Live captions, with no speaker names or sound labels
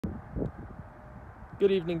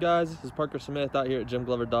Good evening, guys. This is Parker Smith out here at Jim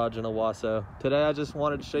Glover Dodge in Owasso. Today I just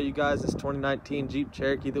wanted to show you guys this 2019 Jeep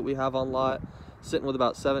Cherokee that we have on lot, sitting with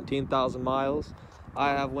about 17,000 miles.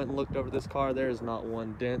 I went and looked over this car. There is not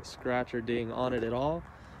one dent, scratch, or ding on it at all.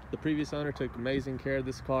 The previous owner took amazing care of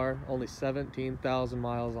this car. Only 17,000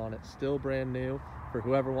 miles on it. Still brand new for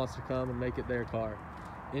whoever wants to come and make it their car.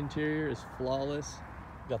 Interior is flawless.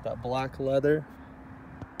 Got that black leather.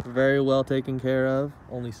 Very well taken care of.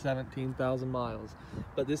 Only 17,000 miles,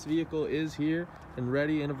 but this vehicle is here and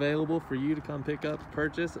ready and available for you to come pick up,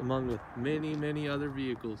 purchase, among with many other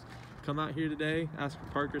vehicles. Come out here today, ask for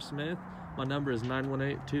Parker Smith. My number is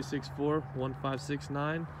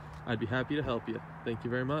 918-264-1569. I'd be happy to help you. Thank you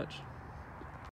very much.